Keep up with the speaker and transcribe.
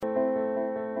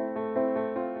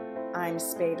I'm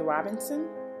Spade Robinson,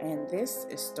 and this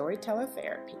is Storyteller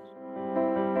Therapy.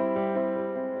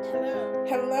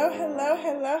 Hello.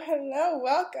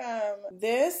 Welcome.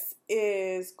 This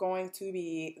is going to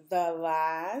be the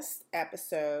last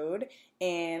episode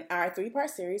in our 3-part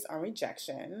series on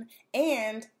rejection,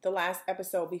 and the last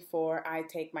episode before I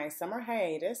take my summer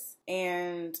hiatus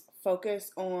and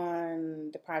focus on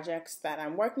the projects that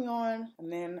I'm working on,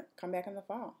 and then come back in the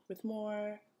fall with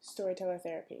more storyteller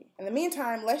therapy. In the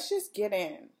meantime, let's just get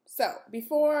in. So,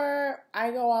 before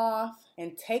I go off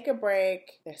and take a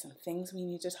break, there's some things we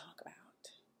need to talk about.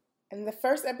 In the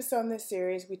first episode in this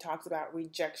series, we talked about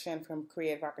rejection from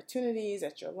creative opportunities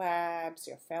at your labs,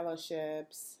 your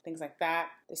fellowships, things like that.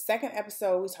 The second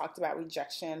episode, we talked about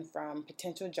rejection from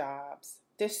potential jobs.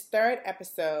 This third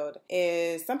episode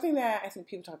is something that I think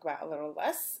people talk about a little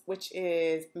less, which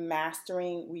is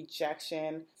mastering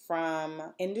rejection from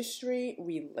industry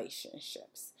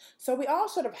relationships. So we all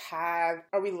sort of have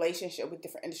a relationship with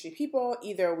different industry people.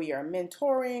 Either we are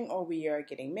mentoring, or we are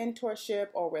getting mentorship,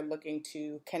 or we're looking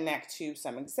to connect to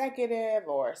some executive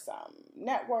or some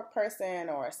network person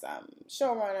or some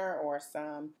showrunner or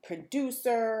some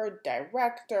producer,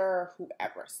 director,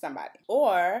 whoever, somebody.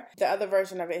 Or the other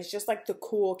version of it is just like the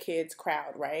cool kids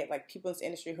crowd, right? Like people in this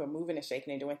industry who are moving and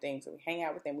shaking and doing things. And we hang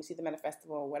out with them, we see them at a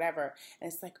festival or whatever. And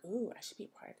it's like, ooh, I should be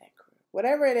part of that crew.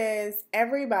 Whatever it is,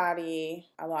 everybody,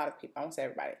 a lot of people, I won't say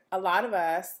everybody, a lot of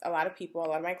us, a lot of people, a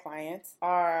lot of my clients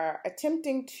are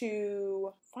attempting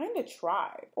to find a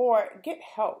tribe or get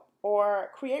help or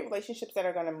create relationships that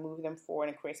are going to move them forward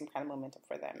and create some kind of momentum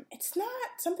for them. It's not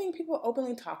something people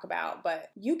openly talk about, but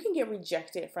you can get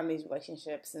rejected from these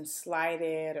relationships and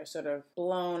slighted or sort of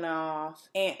blown off,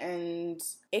 and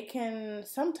it can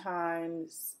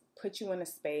sometimes put you in a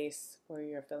space where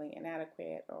you're feeling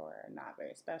inadequate or not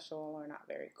very special or not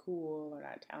very cool or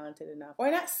not talented enough or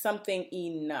not something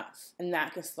enough. And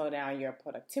that can slow down your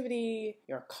productivity,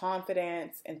 your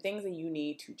confidence, and things that you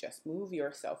need to just move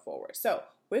yourself forward. So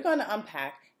we're going to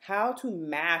unpack how to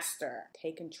master,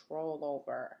 take control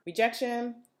over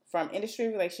rejection from industry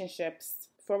relationships.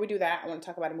 Before we do that, I want to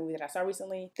talk about a movie that I saw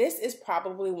recently. This is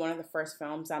probably one of the first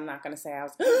films. I'm not going to say I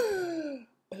was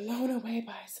blown away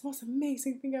by. It's the most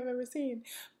amazing thing I've ever seen.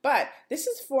 But this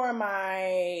is for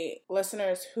my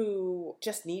listeners who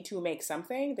just need to make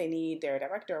something. They need their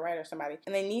director or writer or somebody,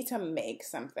 and they need to make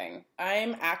something.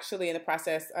 I'm actually in the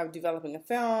process of developing a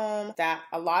film that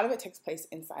a lot of it takes place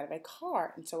inside of a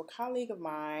car. And so a colleague of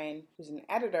mine who's an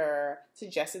editor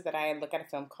suggested that I look at a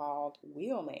film called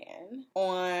Wheelman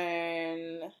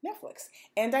on Netflix.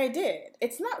 And I did.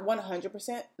 It's not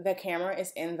 100% the camera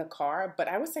is in the car, but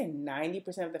I would say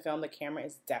 90% of the film, the camera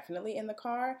is definitely in the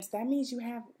car. So that means you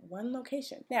have one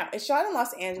location. Now, it's shot in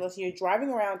Los Angeles. You're driving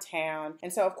around town.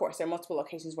 And so, of course, there are multiple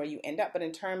locations where you end up. But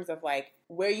in terms of like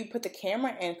where you put the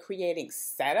camera and creating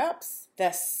setups, the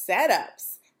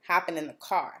setups happen in the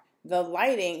car. The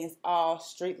lighting is all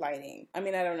street lighting. I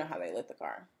mean, I don't know how they lit the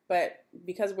car. But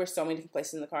because we're so many different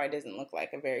places in the car, it doesn't look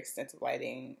like a very extensive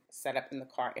lighting setup in the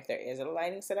car. If there is a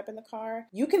lighting setup in the car,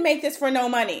 you can make this for no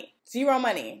money. Zero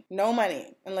money. No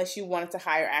money. Unless you wanted to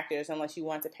hire actors, unless you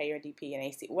wanted to pay your DP and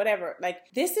AC, whatever.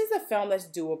 Like, this is a film that's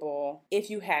doable if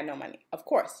you had no money. Of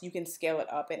course, you can scale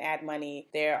it up and add money.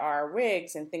 There are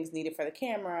rigs and things needed for the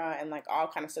camera and like all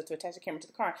kind of stuff to attach the camera to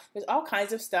the car. There's all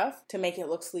kinds of stuff to make it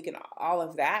look sleek and all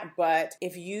of that. But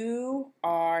if you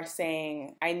are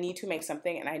saying, I need to make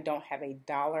something and I don't have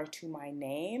 $1 to my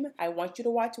name, I want you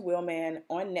to watch Wheelman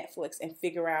on Netflix and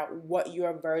figure out what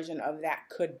your version of that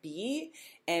could be.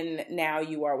 And now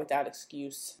you are without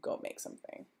excuse. Go make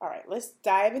something. All right, let's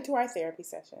dive into our therapy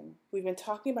session. We've been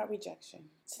talking about rejection.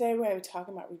 Today we're going to be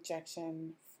talking about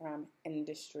rejection from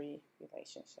industry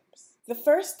relationships. The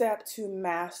first step to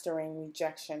mastering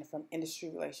rejection from industry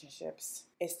relationships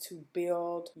is to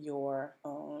build your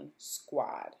own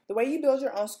squad. The way you build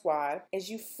your own squad is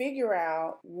you figure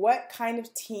out what kind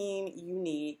of team you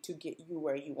need to get you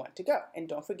where you want to go. And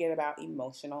don't forget about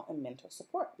emotional and mental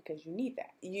support, because you need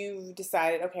that. You've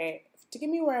decided, okay, to get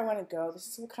me where I want to go, this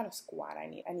is what kind of squad I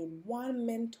need. I need one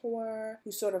mentor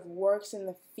who sort of works in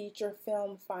the feature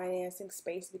film financing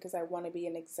space because I want to be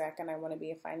an exec and I want to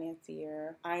be a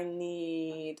financier. I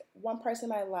need one person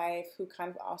in my life who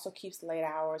kind of also keeps late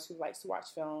hours, who likes to watch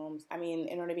films. I mean,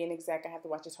 in order to be an exec, I have to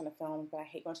watch a ton of films, but I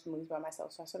hate going to the movies by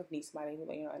myself, so I sort of need somebody who,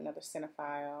 another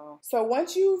cinephile. So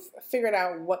once you've figured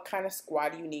out what kind of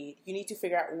squad you need to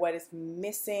figure out what is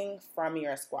missing from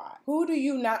your squad. Who do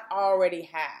you not already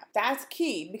have? That's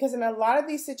key, because in a lot of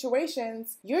these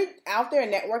situations, you're out there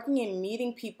networking and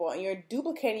meeting people, and you're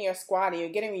duplicating your squad, and you're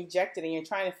getting rejected, and you're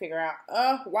trying to figure out,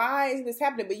 why why is this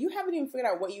happening? But you haven't even figured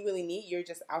out what you really need. You're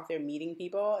just out there meeting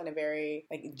people in a very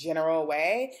like general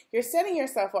way. You're setting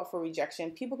yourself up for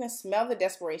rejection. People can smell the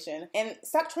desperation, and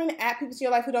stop trying to add people to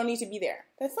your life who don't need to be there.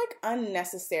 That's like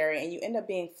unnecessary, and you end up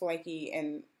being flaky.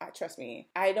 And trust me,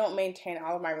 I don't maintain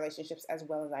all of my relationships as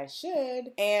well as I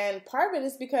should. And part of it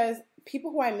is because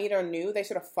people who I meet are new. They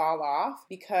sort of fall off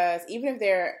because even if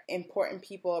they're important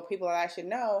people or people that I should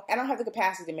know, I don't have the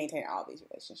capacity to maintain all of these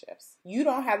relationships. You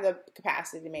don't have the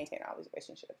capacity to maintain all these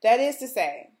relationships. That is to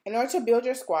say, in order to build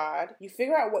your squad, you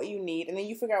figure out what you need, and then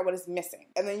you figure out what is missing.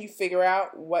 And then you figure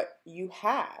out what you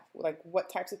have, like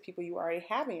what types of people you already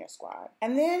have in your squad.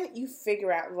 And then you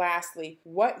figure out, lastly,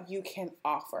 what you can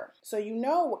offer. So you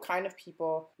know what kind of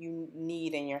people you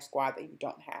need in your squad that you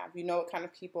don't have. You know what kind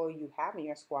of people you have in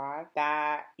your squad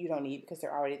that you don't need because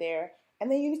they're already there.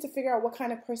 And then you need to figure out what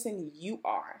kind of person you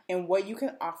are and what you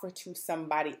can offer to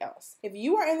somebody else. If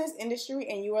you are in this industry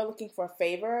and you are looking for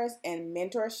favors and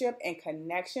mentorship and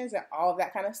connections and all of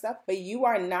that kind of stuff, but you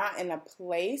are not in a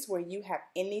place where you have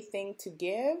anything to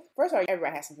give, first of all,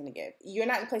 everybody has something to give. You're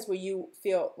not in a place where you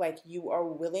feel like you are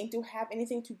willing to have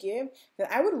anything to give, then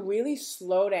I would really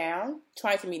slow down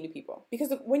trying to meet new people.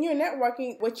 Because when you're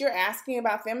networking, what you're asking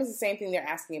about them is the same thing they're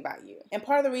asking about you. And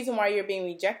part of the reason why you're being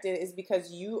rejected is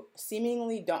because you seemingly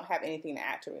don't have anything to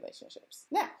add to relationships.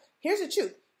 Now, here's the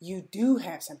truth. You do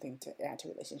have something to add to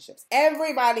relationships.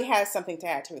 Everybody has something to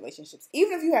add to relationships.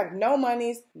 Even if you have no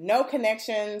monies, no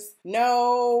connections,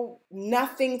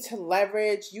 nothing to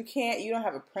leverage. You don't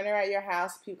have a printer at your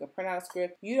house. People can print out a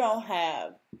script. You don't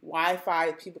have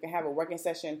Wi-Fi. People can have a working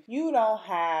session. You don't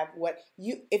have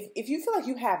if you feel like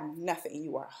you have nothing,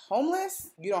 you are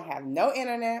homeless, you don't have no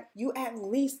internet, you at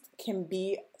least can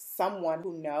be someone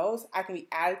who knows I can be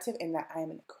additive in that I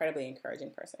am an incredibly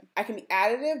encouraging person. I can be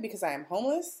additive because I am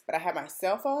homeless, but I have my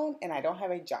cell phone and I don't have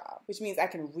a job, which means I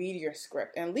can read your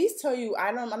script and at least tell you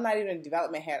I'm not even a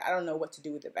development head. I don't know what to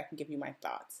do with it, but I can give you my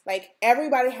thoughts. Like,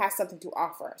 everybody has something to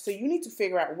offer. So you need to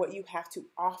figure out what you have to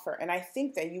offer. And I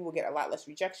think that you will get a lot less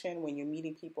rejection when you're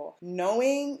meeting people,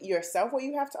 knowing yourself what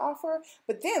you have to offer.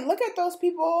 But then look at those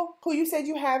people who you said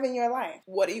you have in your life.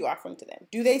 What are you offering to them?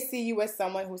 Do they see you as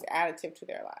someone who's additive to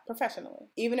their life professionally?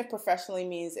 Even if professionally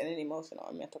means in an emotional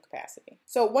or mental capacity.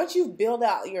 So once you've built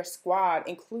out your squad,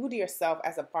 include yourself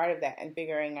as a part of that and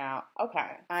figuring out,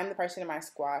 okay, I'm the person in my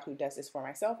squad who does this for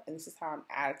myself, and this is how I'm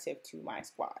additive to my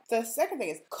squad. The second thing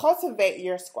is cultivate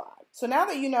your squad. So now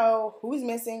that you know who's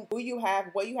missing, who you have,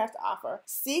 what you have to offer,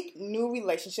 seek new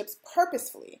relationships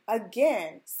purposefully.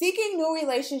 Again, seeking new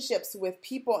relationships with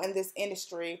people in this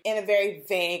industry in a very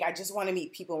vague, I just want to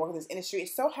meet people and work in this industry,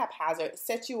 it's so haphazard. It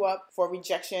sets you up for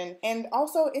rejection, and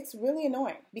also it's really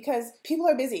annoying because people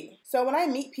are busy. So when I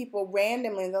meet people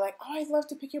randomly and they're like, oh, I'd love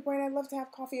to pick your brain, I'd love to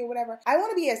have coffee or whatever, I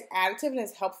want to be as additive and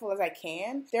as helpful as I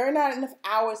can. There are not enough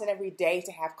hours in every day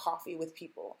to have coffee with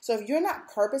people. So if you're not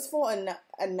purposeful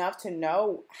enough to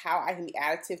know how I can be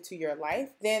additive to your life,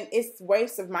 then it's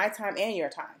waste of my time and your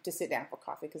time to sit down for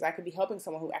coffee, because I could be helping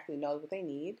someone who actually knows what they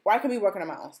need, or I could be working on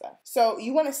my own stuff. So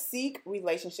you want to seek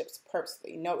relationships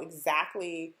purposely. Know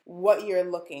exactly what you're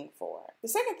looking for. The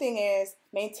second thing is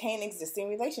maintain existing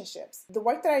relationships. The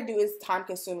work that I do is time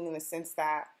consuming in the sense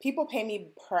that people pay me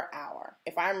per hour.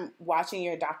 If I'm watching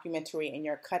your documentary and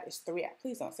your cut is 3 hours,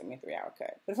 please don't send me a 3-hour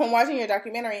cut. But if I'm watching your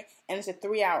documentary and it's a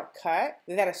 3-hour cut,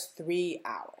 then that is 3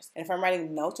 hours. And if I'm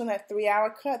writing notes on that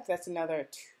 3-hour cut, that's another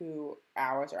 2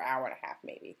 hours or hour and a half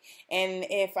maybe. And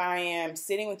if I am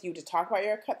sitting with you to talk about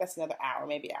your cut, that's another hour,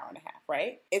 maybe hour and a half,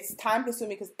 right? It's time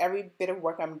consuming because every bit of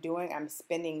work I'm doing, I'm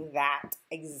spending that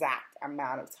exact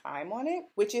amount of time on it,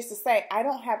 which is to say I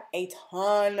don't have a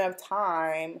ton of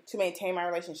time to maintain my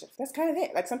relationships. That's kind of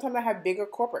it. Like, sometimes I have bigger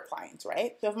corporate clients,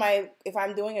 right? So if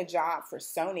I'm doing a job for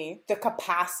Sony, the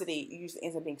capacity usually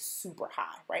ends up being super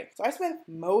high, right? So I spend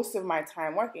most of my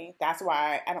time working. That's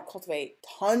why I don't cultivate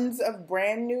tons of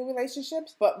brand new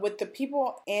relationships, but with the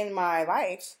people in my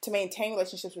life, to maintain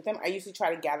relationships with them, I usually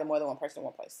try to gather more than one person in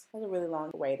one place. That's a really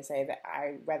long way to say that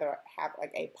I rather have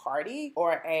like a party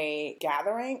or a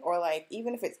gathering, or like,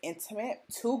 even if it's intimate,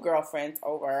 2 girlfriends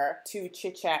over to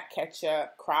chit chat, catch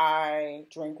up, cry,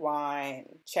 drink wine,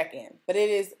 check in. But it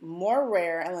is more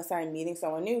rare, unless I'm meeting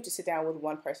someone new, to sit down with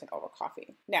one person over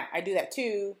coffee. Now, I do that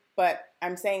too, But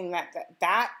I'm saying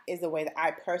that is the way that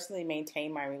I personally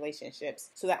maintain my relationships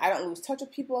so that I don't lose touch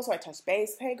with people. So I touch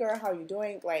base. Hey girl, how are you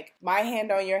doing? Like, my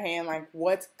hand on your hand, like,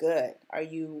 what's good?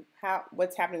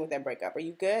 What's happening with that breakup? Are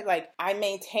you good? Like, I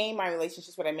maintain my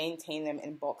relationships, but I maintain them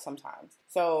in bulk sometimes.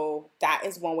 So that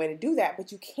is one way to do that,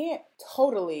 but you can't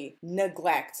totally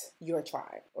neglect your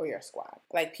tribe or your squad.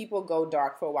 Like, people go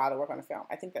dark for a while to work on a film.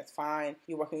 I think that's fine.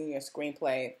 You're working on your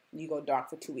screenplay, you go dark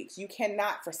for 2 weeks. You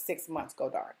cannot for 6 months go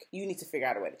dark. You need to figure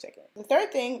out a way to check it. The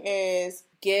third thing is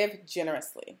give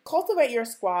generously. Cultivate your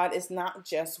squad is not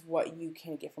just what you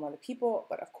can get from other people,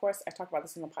 but of course, I talk about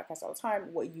this in the podcast all the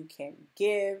time, what you can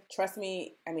give. Trust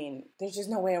me, I mean, there's just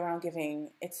no way around giving.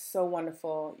 It's so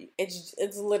wonderful.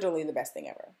 It's literally the best thing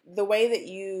ever. The way that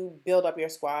you build up your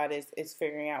squad is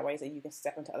figuring out ways that you can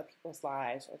step into other people's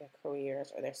lives or their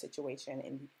careers or their situation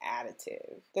and be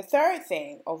additive. The third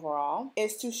thing overall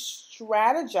is to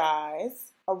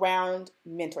strategize around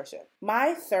mentorship.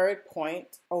 My third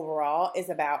point overall is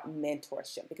about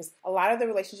mentorship, because a lot of the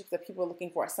relationships that people are looking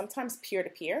for are sometimes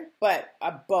peer-to-peer, but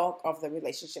a bulk of the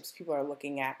relationships people are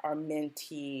looking at are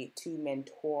mentee to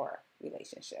mentor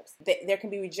relationships. There can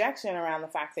be rejection around the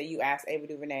fact that you ask Ava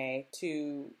DuVernay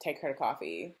to take her to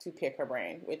coffee, to pick her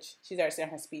brain, which she's already said in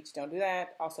her speech, don't do that.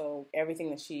 Also, everything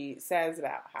that she says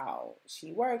about how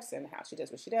she works and how she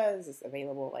does what she does is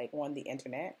available like on the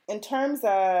internet. In terms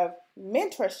of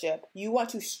mentorship, you want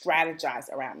to strategize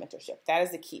around mentorship. That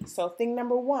is the key. So thing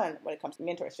number one when it comes to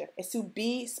mentorship is to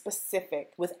be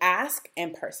specific with ask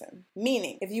and person.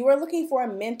 Meaning, if you are looking for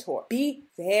a mentor, be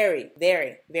very,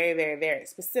 very, very, very, very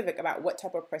specific about what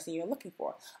type of person you're looking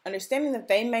for. Understanding that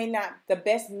the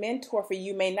best mentor for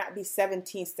you may not be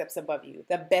 17 steps above you.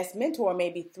 The best mentor may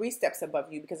be 3 steps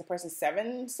above you, because the person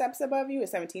 7 steps above you or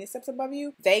 17 steps above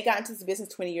you, they got into this business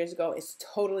 20 years ago. It's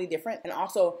totally different. And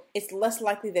also, it's less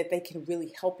likely that they can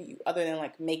really help you other than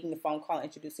like making the phone call and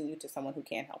introducing you to someone who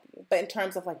can help you. But in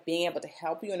terms of like being able to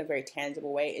help you in a very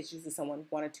tangible way, it's usually someone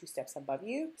 1 or 2 steps above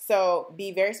you. So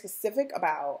be very specific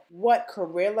about what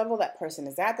career level that person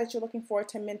is at that you're looking for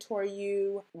to mentor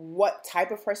you, what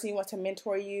type of person you want to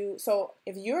mentor you. So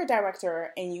if you're a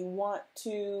director and you want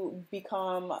to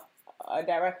become a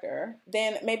director,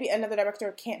 then maybe another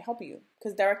director can't help you,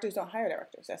 because directors don't hire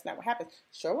directors. That's not what happens.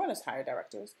 Showrunners hire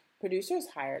directors. Producers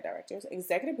hire directors,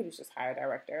 executive producers hire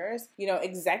directors,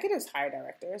 executives hire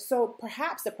directors. So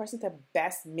perhaps the person to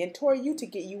best mentor you to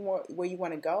get you where you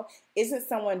want to go isn't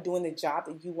someone doing the job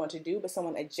that you want to do, but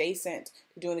someone adjacent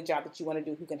to doing the job that you want to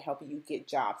do who can help you get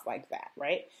jobs like that,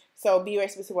 right? So be very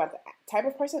specific about the type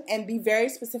of person and be very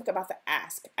specific about the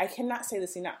ask. I cannot say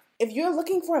this enough. If you're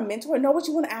looking for a mentor, know what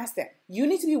you want to ask them. You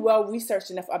need to be well researched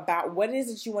enough about what it is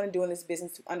that you want to do in this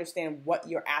business to understand what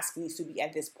your ask needs to be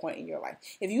at this point in your life.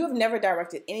 If you have never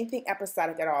directed anything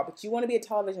episodic at all, but you want to be a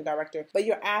television director, but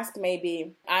your ask may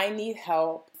be, I need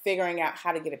help figuring out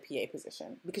how to get a PA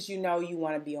position because you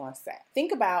want to be on set.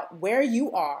 Think about where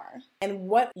you are and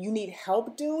what you need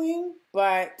help doing,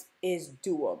 but is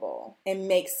doable and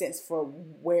makes sense for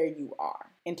where you are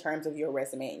in terms of your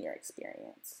resume and your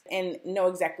experience. And know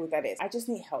exactly what that is. I just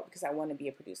need help because I want to be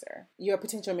a producer. Your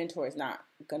potential mentor is not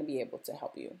going to be able to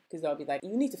help you because they'll be like,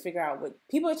 you need to figure out what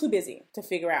people are too busy to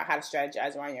figure out how to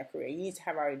strategize around your career. You need to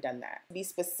have already done that. Be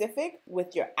specific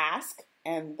with your ask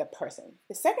and the person.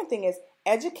 The second thing is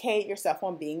educate yourself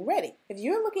on being ready. If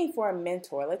you're looking for a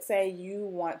mentor, let's say you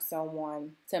want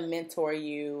someone to mentor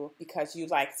you because you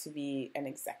like to be an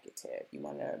executive. You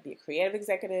want to be a creative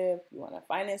executive. You want to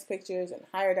finance pictures and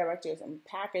hire directors and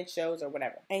package shows or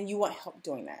whatever. And you want help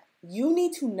doing that. You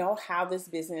need to know how this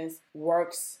business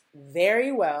works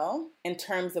very well in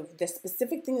terms of the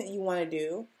specific thing that you want to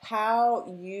do, how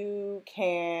you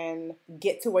can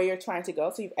get to where you're trying to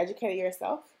go. So you've educated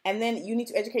yourself, and then you need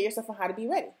to educate yourself on how to be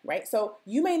ready, right? So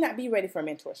you may not be ready for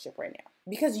mentorship right now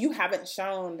because you haven't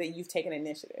shown that you've taken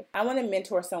initiative. I want to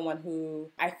mentor someone who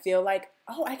I feel like,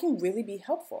 oh, I can really be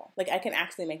helpful. Like I can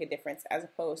actually make a difference, as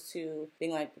opposed to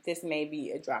being like, this may be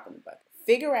a drop in the bucket.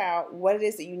 Figure out what it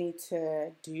is that you need to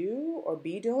do or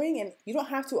be doing. And you don't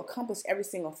have to accomplish every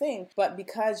single thing, but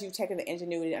because you've taken the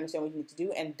ingenuity to understand what you need to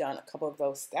do and done a couple of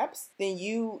those steps, then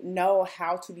you know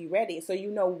how to be ready. So you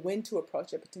know when to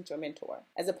approach a potential mentor,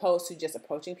 as opposed to just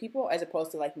approaching people, as opposed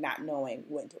to like not knowing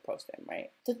when to approach them, right?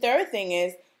 The third thing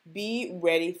is be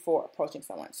ready for approaching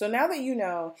someone. So now that you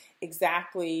know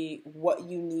exactly what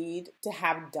you need to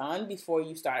have done before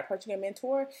you start approaching a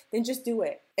mentor, then just do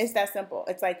it. It's that simple.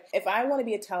 It's like, if I want to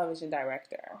be a television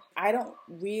director, I don't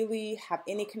really have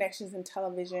any connections in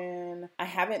television. I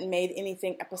haven't made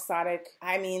anything episodic.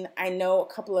 I mean, I know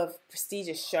a couple of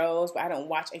prestigious shows, but I don't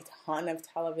watch a ton of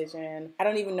television. I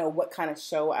don't even know what kind of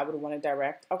show I would want to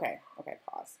direct. Okay,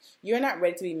 pause. pause. You're not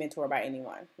ready to be mentored by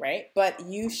anyone, right? But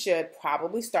you should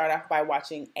probably start off by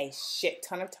watching a shit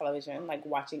ton of television, like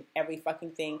watching every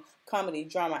fucking thing, comedy,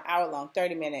 drama, hour long,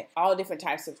 30-minute, all different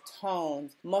types of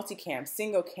tones, multicam,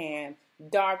 single cam,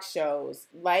 dark shows,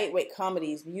 lightweight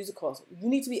comedies, musicals. You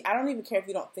need to be, I don't even care if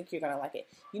you don't think you're going to like it.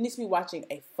 You need to be watching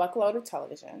a fuckload of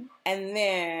television. And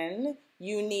then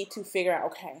you need to figure out,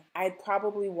 okay, I'd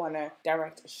probably want to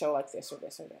direct a show like this or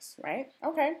this or this, right?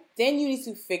 Okay. Then you need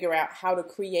to figure out how to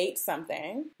create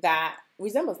something that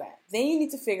resembles that. Then you need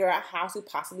to figure out how to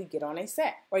possibly get on a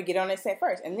set, or get on a set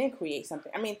first and then create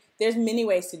something. I mean, there's many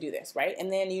ways to do this, right?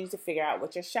 And then you need to figure out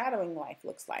what your shadowing life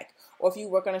looks like, or if you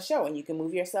work on a show and you can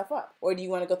move yourself up, or do you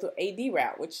want to go through AD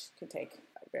route, which can take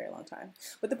a very long time.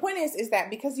 But the point is that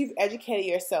because you've educated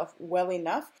yourself well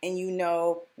enough and you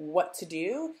know what to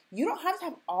do, you don't have to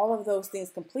have all of those things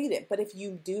completed. But if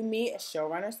you do meet a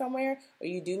showrunner somewhere, or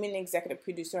you do meet an executive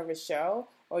producer of a show,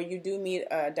 or you do meet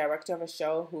a director of a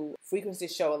show who frequents the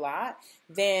show a lot,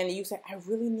 then you say, I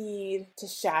really need to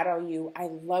shadow you. I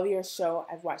love your show.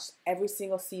 I've watched every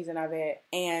single season of it,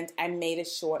 and I made a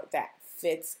short that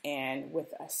fits in with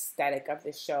the aesthetic of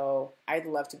the show. I'd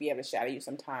love to be able to shadow you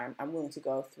sometime. I'm willing to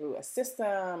go through a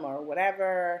system or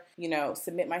whatever,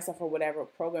 submit myself for whatever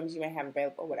programs you may have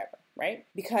available or whatever, right?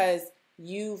 Because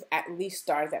you've at least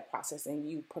started that process and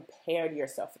you prepared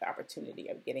yourself for the opportunity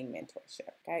of getting mentorship,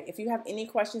 okay? If you have any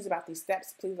questions about these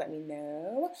steps, please let me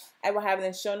know. I will have in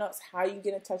the show notes how you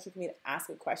get in touch with me to ask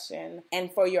a question.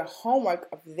 And for your homework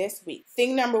of this week,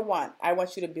 thing number 1, I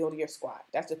want you to build your squad.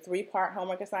 That's a 3-part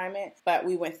homework assignment, but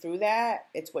we went through that.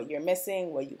 It's what you're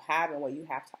missing, what you have, and what you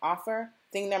have to offer.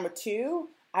 Thing number 2,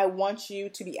 I want you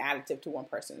to be additive to one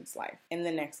person's life in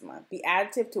the next month. Be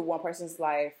additive to one person's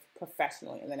life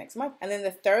professionally in the next month. And then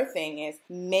the third thing is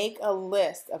make a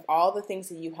list of all the things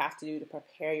that you have to do to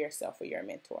prepare yourself for your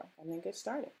mentor, and then get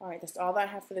started. All right, that's all that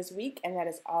I have for this week, and that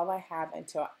is all I have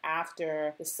until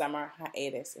after the summer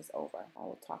hiatus is over. I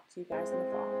will talk to you guys in the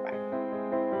fall. Bye.